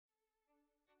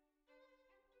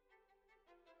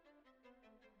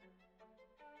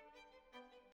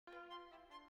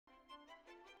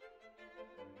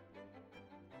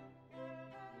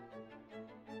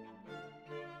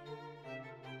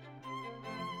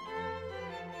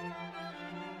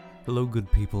Hello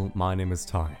good people, my name is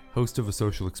Ty, host of A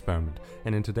Social Experiment,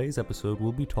 and in today's episode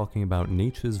we'll be talking about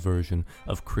Nietzsche's version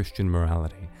of Christian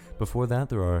morality. Before that,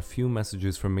 there are a few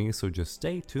messages from me, so just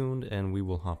stay tuned and we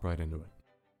will hop right into it.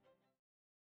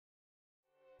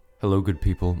 Hello good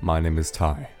people, my name is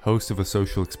Ty, host of A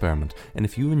Social Experiment, and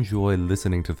if you enjoy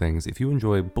listening to things, if you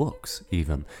enjoy books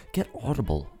even, get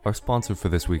Audible, our sponsor for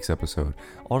this week's episode.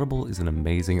 Audible is an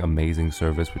amazing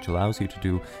service which allows you to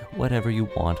do whatever you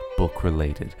want book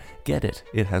related. Get it.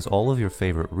 It has all of your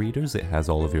favorite readers, it has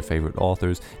all of your favorite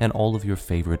authors, and all of your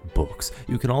favorite books.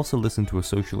 You can also listen to A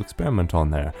Social Experiment on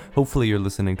there. Hopefully you're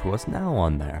listening to us now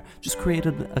on there. Just create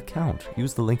an account.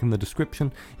 Use the link in the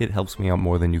description. It helps me out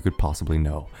more than you could possibly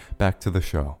know. Back to the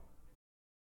show.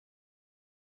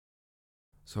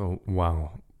 So,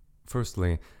 wow.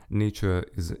 Firstly, Nietzsche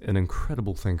is an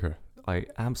incredible thinker.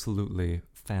 Absolutely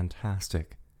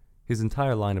fantastic. His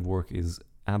entire line of work is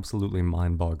absolutely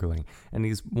mind-boggling, and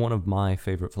he's one of my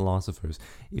favorite philosophers.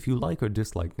 If you like or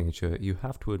dislike Nietzsche, you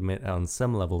have to admit on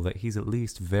some level that he's at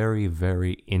least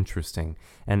very interesting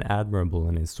and admirable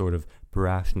in his sort of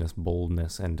brashness,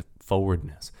 boldness, and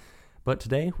forwardness. But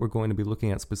today we're going to be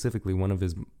looking at specifically one of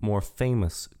his more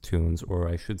famous tunes, or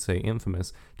I should say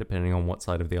infamous, depending on what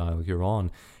side of the aisle you're on,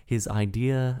 his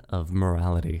idea of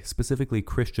morality, specifically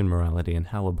Christian morality, and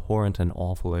how abhorrent and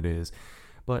awful it is.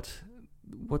 But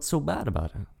what's so bad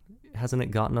about it? Hasn't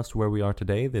it gotten us to where we are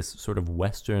today, this sort of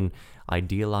Western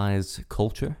idealized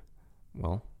culture?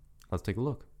 Well, let's take a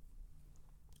look.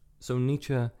 So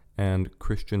Nietzsche and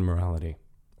Christian morality,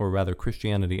 or rather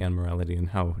Christianity and morality, and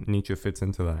how Nietzsche fits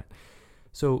into that.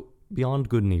 So, beyond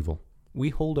good and evil, we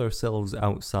hold ourselves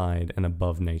outside and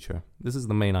above nature. This is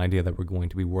the main idea that we're going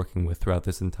to be working with throughout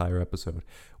this entire episode.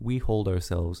 We hold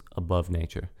ourselves above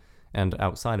nature, and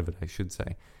outside of it, I should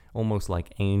say, almost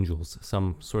like angels,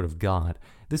 some sort of god.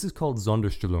 This is called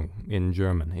Sonderstellung in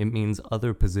German. It means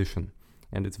other position,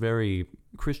 and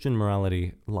Christian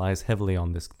morality lies heavily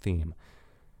on this theme.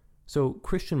 So,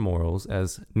 Christian morals,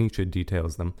 as Nietzsche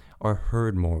details them, are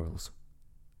herd morals.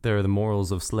 They're the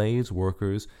morals of slaves,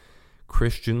 workers,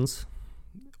 Christians,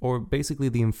 or basically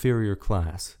the inferior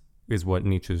class, is what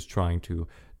Nietzsche's trying to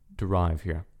derive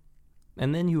here.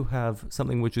 And then you have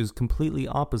something which is completely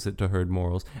opposite to herd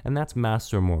morals, and that's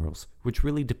master morals, which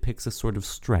really depicts a sort of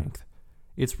strength.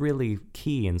 It's really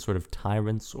key in sort of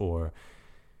tyrants or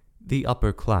the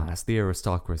upper class, the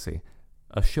aristocracy.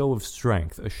 A show of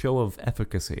strength, a show of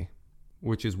efficacy,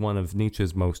 which is one of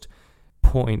Nietzsche's most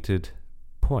pointed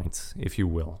points, if you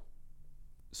will.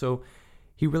 So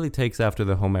he really takes after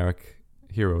the Homeric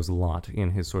heroes a lot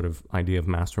in his sort of idea of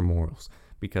master morals,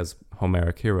 because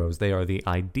Homeric heroes, they are the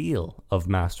ideal of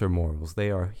master morals.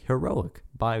 They are heroic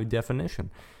by definition.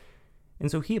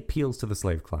 And so he appeals to the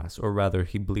slave class, or rather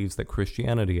he believes that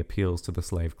Christianity appeals to the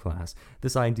slave class,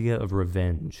 this idea of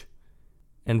revenge.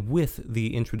 And with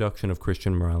the introduction of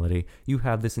Christian morality, you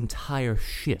have this entire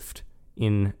shift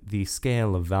in the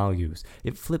scale of values.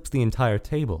 It flips the entire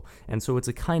table, and so it's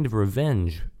a kind of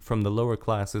revenge from the lower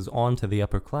classes onto the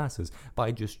upper classes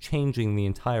by just changing the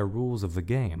entire rules of the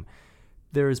game.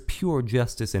 There is pure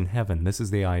justice in heaven, this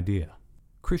is the idea.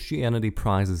 Christianity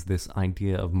prizes this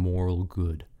idea of moral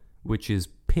good, which is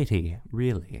pity,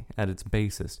 really, at its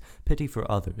basis. Pity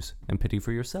for others, and pity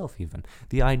for yourself even.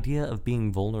 The idea of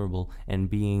being vulnerable and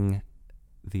being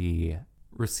the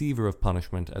receiver of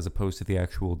punishment as opposed to the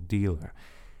actual dealer.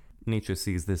 Nietzsche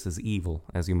sees this as evil,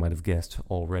 as you might have guessed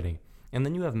already. And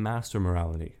then you have master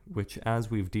morality, which, as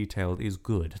we've detailed, is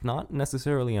good. Not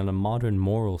necessarily in a modern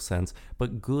moral sense,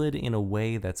 but good in a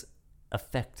way that's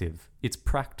effective. It's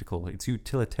practical. It's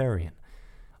utilitarian.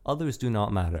 Others do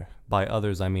not matter. By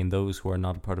others, I mean those who are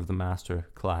not a part of the master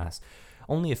class.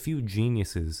 Only a few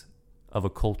geniuses of a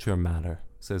culture matter,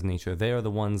 says Nietzsche. They are the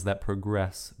ones that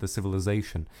progress the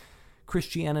civilization.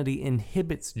 Christianity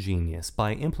inhibits genius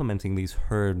by implementing these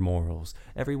herd morals.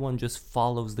 Everyone just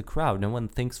follows the crowd. No one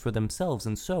thinks for themselves,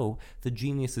 and so the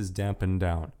genius is dampened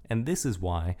down. And this is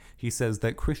why he says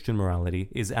that Christian morality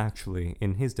is actually,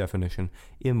 in his definition,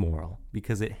 immoral,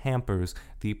 because it hampers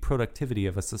the productivity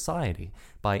of a society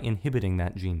by inhibiting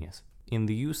that genius. In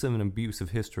The Use and Abuse of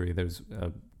History, there's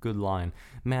a good line: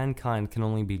 mankind can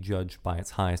only be judged by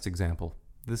its highest example.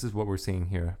 This is what we're seeing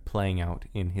here playing out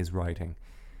in his writing.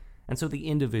 And so the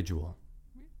individual,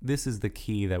 this is the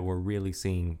key that we're really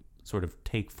seeing sort of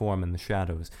take form in the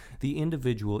shadows. The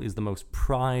individual is the most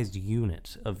prized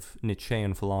unit of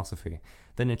Nietzschean philosophy.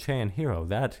 The Nietzschean hero,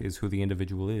 that is who the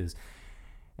individual is.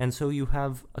 And so you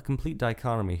have a complete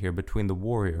dichotomy here between the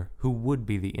warrior, who would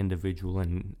be the individual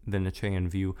in the Nietzschean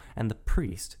view, and the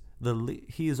priest.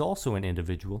 He is also an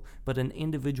individual, but an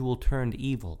individual turned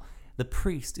evil. The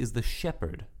priest is the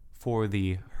shepherd for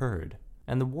the herd.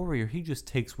 And the warrior, he just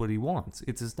takes what he wants.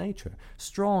 It's his nature.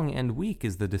 Strong and weak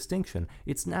is the distinction.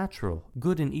 It's natural.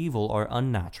 Good and evil are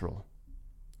unnatural.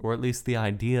 Or at least the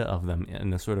idea of them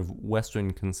in a sort of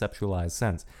Western conceptualized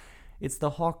sense. It's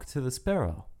the hawk to the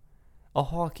sparrow. A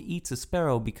hawk eats a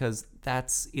sparrow because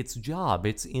that's its job.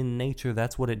 It's in nature.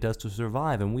 That's what it does to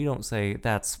survive. And we don't say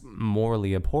that's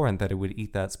morally abhorrent that it would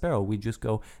eat that sparrow. We just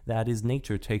go, that is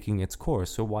nature taking its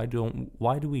course. So why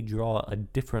do we draw a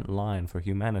different line for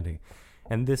humanity?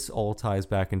 And this all ties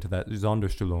back into that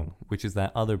Sonderstellung, which is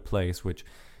that other place which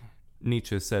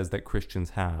Nietzsche says that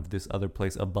Christians have, this other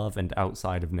place above and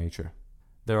outside of nature.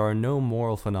 There are no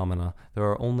moral phenomena. There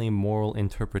are only moral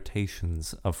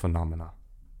interpretations of phenomena.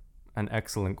 An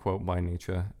excellent quote by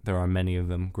Nietzsche. There are many of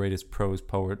them. Greatest prose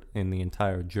poet in the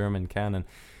entire German canon.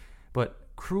 But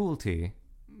cruelty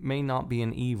may not be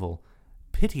an evil.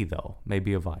 Pity, though, may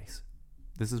be a vice.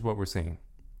 This is what we're seeing.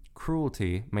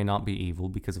 Cruelty may not be evil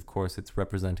because, of course, it's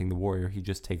representing the warrior. He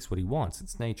just takes what he wants.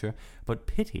 It's nature. But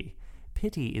pity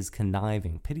is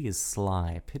conniving. Pity is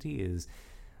sly. Pity is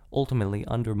ultimately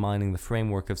undermining the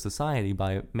framework of society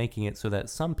by making it so that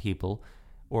some people,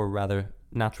 or rather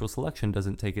natural selection,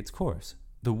 doesn't take its course.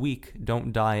 The weak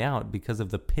don't die out because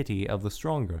of the pity of the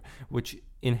stronger, which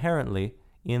inherently,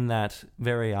 in that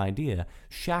very idea,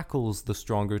 shackles the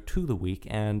stronger to the weak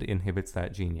and inhibits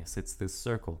that genius. It's this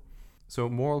circle. So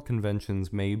moral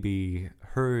conventions may be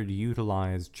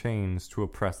herd-utilized chains to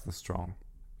oppress the strong,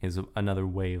 is another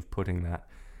way of putting that.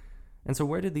 And so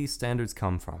where did these standards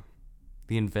come from?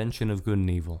 The invention of good and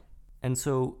evil. And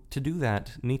so to do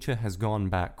that, Nietzsche has gone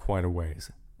back quite a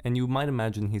ways. And you might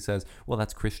imagine he says, well,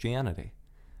 that's Christianity.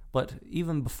 But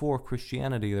even before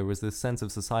Christianity, there was this sense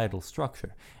of societal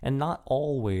structure, and not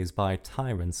always by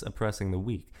tyrants oppressing the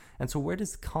weak. And so where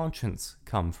does conscience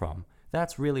come from?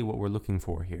 That's really what we're looking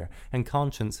for here. And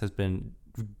conscience has been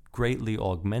greatly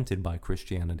augmented by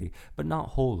Christianity, but not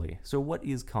wholly. So what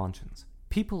is conscience?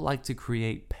 People like to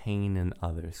create pain in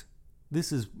others.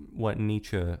 This is what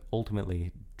Nietzsche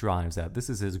ultimately drives at. This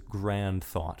is his grand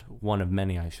thought, one of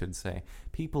many, I should say.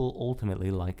 People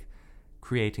ultimately like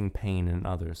creating pain in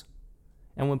others.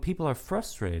 And when people are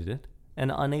frustrated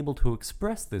and unable to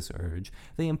express this urge,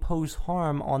 they impose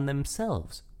harm on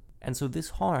themselves. And so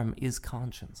this harm is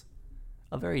conscience.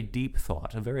 A very deep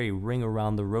thought, a very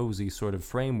ring-around-the-rosy sort of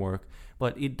framework,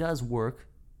 but it does work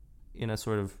in a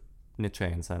sort of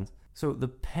Nietzschean sense. So the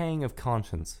pang of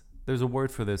conscience, there's a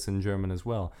word for this in German as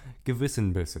well,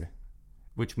 Gewissenbisse,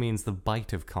 which means the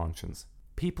bite of conscience.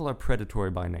 People are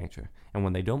predatory by nature, and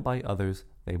when they don't bite others,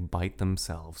 they bite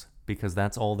themselves, because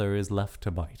that's all there is left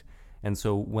to bite. And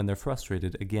so when they're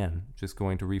frustrated, again, just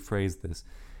going to rephrase this,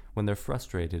 when they're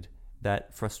frustrated,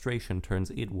 that frustration turns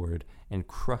inward and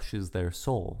crushes their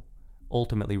soul,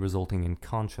 ultimately resulting in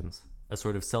conscience, a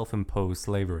sort of self-imposed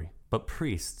slavery. But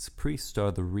priests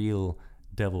are the real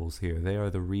devils here. They are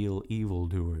the real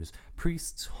evildoers.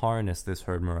 Priests harness this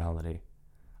herd morality.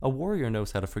 A warrior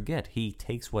knows how to forget. He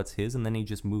takes what's his and then he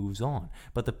just moves on.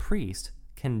 But the priest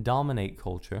can dominate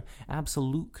culture,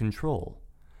 absolute control,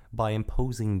 by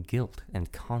imposing guilt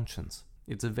and conscience.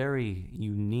 It's a very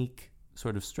unique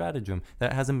sort of stratagem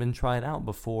that hasn't been tried out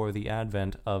before the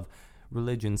advent of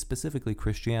religion. Specifically,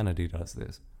 Christianity does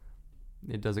this.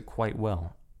 It does it quite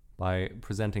well by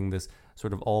presenting this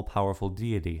sort of all-powerful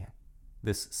deity,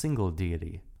 this single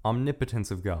deity.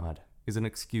 Omnipotence of God is an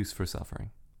excuse for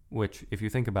suffering, which, if you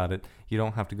think about it, you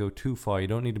don't have to go too far. You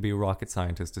don't need to be a rocket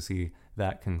scientist to see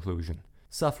that conclusion.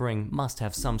 Suffering must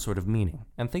have some sort of meaning.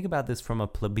 And think about this from a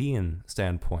plebeian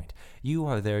standpoint. You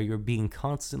are there, you're being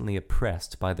constantly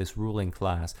oppressed by this ruling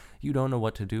class. You don't know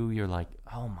what to do. You're like,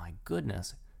 oh my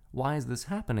goodness, why is this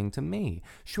happening to me?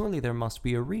 Surely there must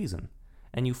be a reason.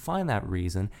 And you find that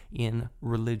reason in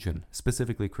religion,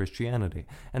 specifically Christianity.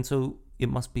 And so it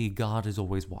must be God is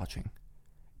always watching.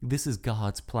 This is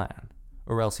God's plan,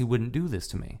 or else he wouldn't do this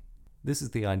to me. This is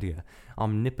the idea.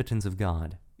 Omnipotence of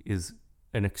God is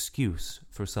an excuse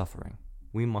for suffering.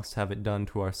 We must have it done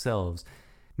to ourselves.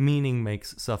 Meaning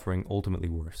makes suffering ultimately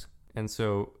worse. And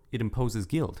so it imposes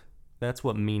guilt. That's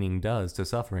what meaning does to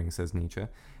suffering, says Nietzsche.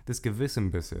 This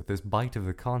Gewissenbisse, this bite of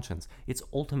the conscience, it's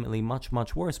ultimately much,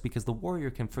 much worse because the warrior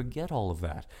can forget all of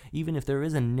that. Even if there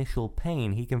is initial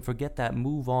pain, he can forget that,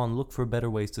 move on, look for better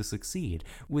ways to succeed.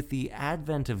 With the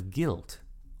advent of guilt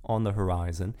on the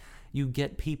horizon, you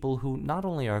get people who not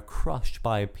only are crushed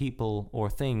by people or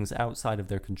things outside of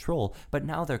their control, but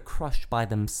now they're crushed by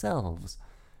themselves,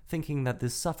 thinking that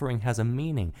this suffering has a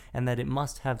meaning and that it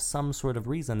must have some sort of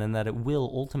reason and that it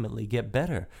will ultimately get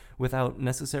better without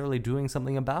necessarily doing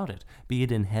something about it, be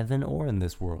it in heaven or in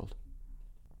this world.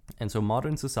 And so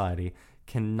modern society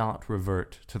cannot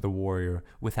revert to the warrior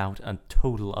without a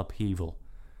total upheaval.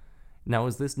 Now,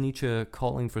 is this Nietzsche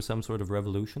calling for some sort of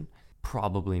revolution?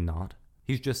 Probably not.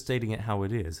 He's just stating it how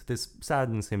it is. This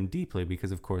saddens him deeply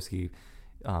because, of course, he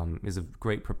is a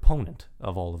great proponent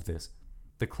of all of this.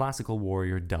 The classical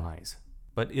warrior dies,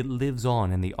 but it lives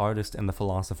on in the artist and the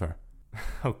philosopher.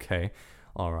 Okay,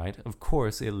 all right. Of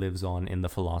course it lives on in the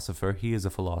philosopher. He is a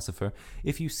philosopher.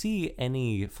 If you see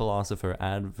any philosopher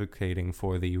advocating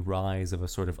for the rise of a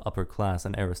sort of upper class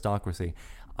and aristocracy,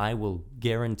 I will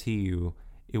guarantee you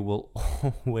it will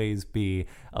always be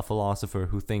a philosopher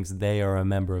who thinks they are a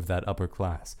member of that upper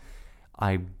class.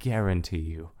 I guarantee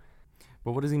you.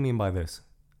 But what does he mean by this?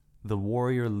 The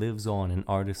warrior lives on in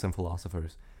artists and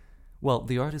philosophers. Well,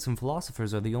 the artists and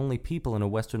philosophers are the only people in a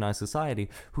westernized society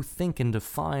who think and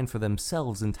define for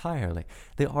themselves entirely.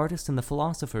 The artists and the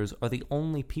philosophers are the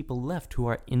only people left who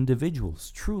are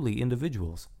individuals, truly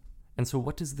individuals. And so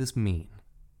what does this mean?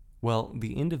 Well,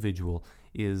 the individual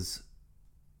is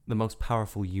the most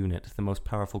powerful unit, the most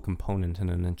powerful component in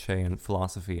a Nietzschean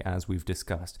philosophy, as we've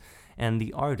discussed. And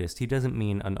the artist, he doesn't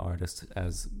mean an artist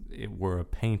as it were a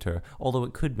painter, although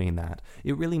it could mean that.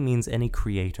 It really means any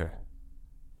creator.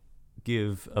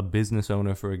 Give a business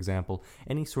owner, for example,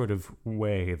 any sort of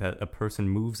way that a person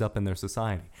moves up in their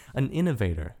society. An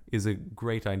innovator is a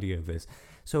great idea of this.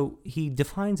 So he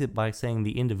defines it by saying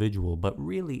the individual, but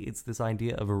really it's this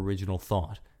idea of original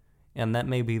thought. And that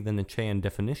may be the Nietzschean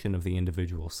definition of the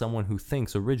individual, someone who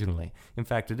thinks originally. In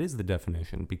fact, it is the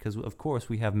definition, because of course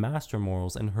we have master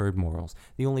morals and herd morals.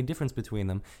 The only difference between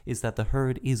them is that the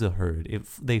herd is a herd.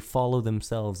 If they follow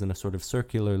themselves in a sort of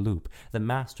circular loop, the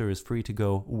master is free to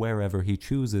go wherever he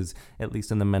chooses, at least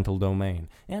in the mental domain,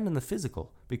 and in the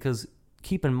physical, because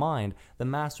keep in mind, the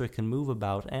master can move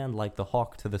about and, like the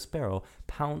hawk to the sparrow,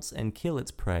 pounce and kill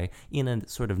its prey in a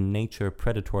sort of nature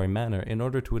predatory manner in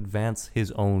order to advance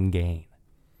his own gain.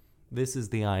 This is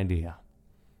the idea.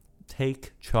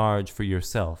 Take charge for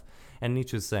yourself. And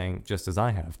Nietzsche's saying, just as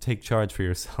I have, take charge for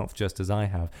yourself just as I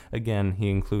have. Again,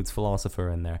 he includes philosopher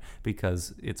in there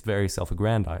because it's very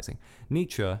self-aggrandizing.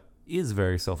 Nietzsche is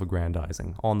very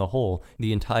self-aggrandizing. On the whole,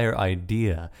 the entire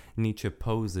idea Nietzsche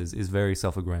poses is very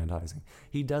self-aggrandizing.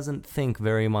 He doesn't think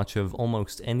very much of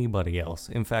almost anybody else.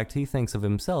 In fact, he thinks of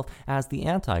himself as the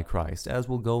Antichrist, as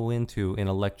we'll go into in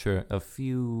a lecture a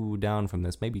few down from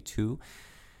this, maybe 2.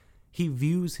 He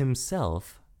views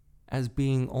himself as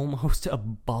being almost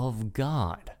above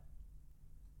God.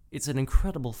 It's an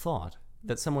incredible thought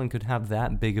that someone could have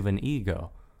that big of an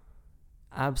ego.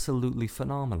 Absolutely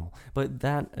phenomenal. But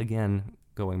that, again,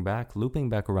 looping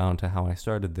back around to how I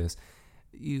started this,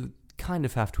 you kind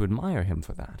of have to admire him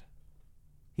for that.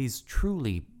 He's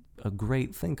truly a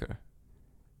great thinker,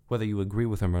 whether you agree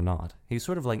with him or not. He's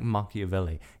sort of like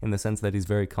Machiavelli in the sense that he's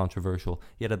very controversial,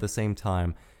 yet at the same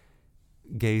time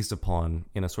gazed upon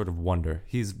in a sort of wonder.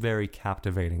 He's very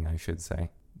captivating, I should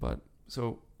say. But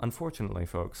so, unfortunately,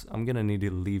 folks, I'm going to need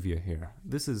to leave you here.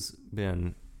 This has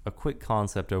been a quick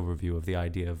concept overview of the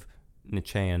idea of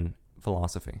Nietzschean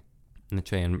philosophy,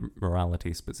 Nietzschean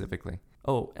morality specifically.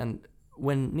 Oh, and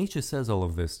when Nietzsche says all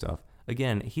of this stuff,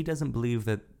 again, he doesn't believe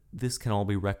that this can all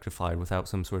be rectified without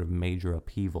some sort of major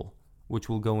upheaval, which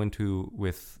we'll go into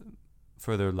with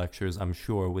further lectures, I'm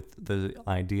sure, with the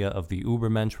idea of the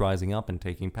Übermensch rising up and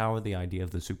taking power, the idea of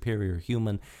the superior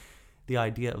human, the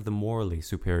idea of the morally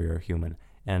superior human.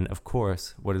 And of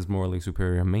course, what does morally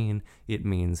superior mean? It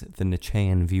means the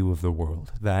Nietzschean view of the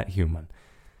world, that human.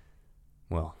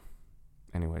 Well,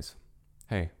 anyways,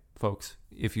 hey, folks,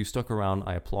 if you stuck around,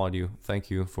 I applaud you.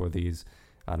 Thank you for these,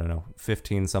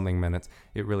 15-something minutes.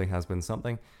 It really has been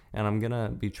something, and I'm going to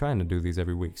be trying to do these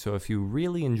every week. So if you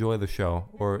really enjoy the show,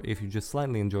 or if you just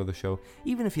slightly enjoy the show,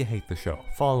 even if you hate the show,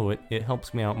 follow it. It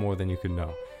helps me out more than you could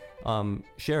know.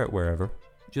 Share it wherever.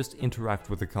 Just interact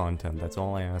with the content. That's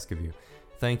all I ask of you.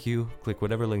 Thank you. Click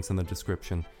whatever links in the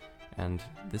description. And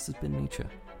this has been Nietzsche.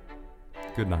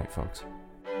 Good night, folks.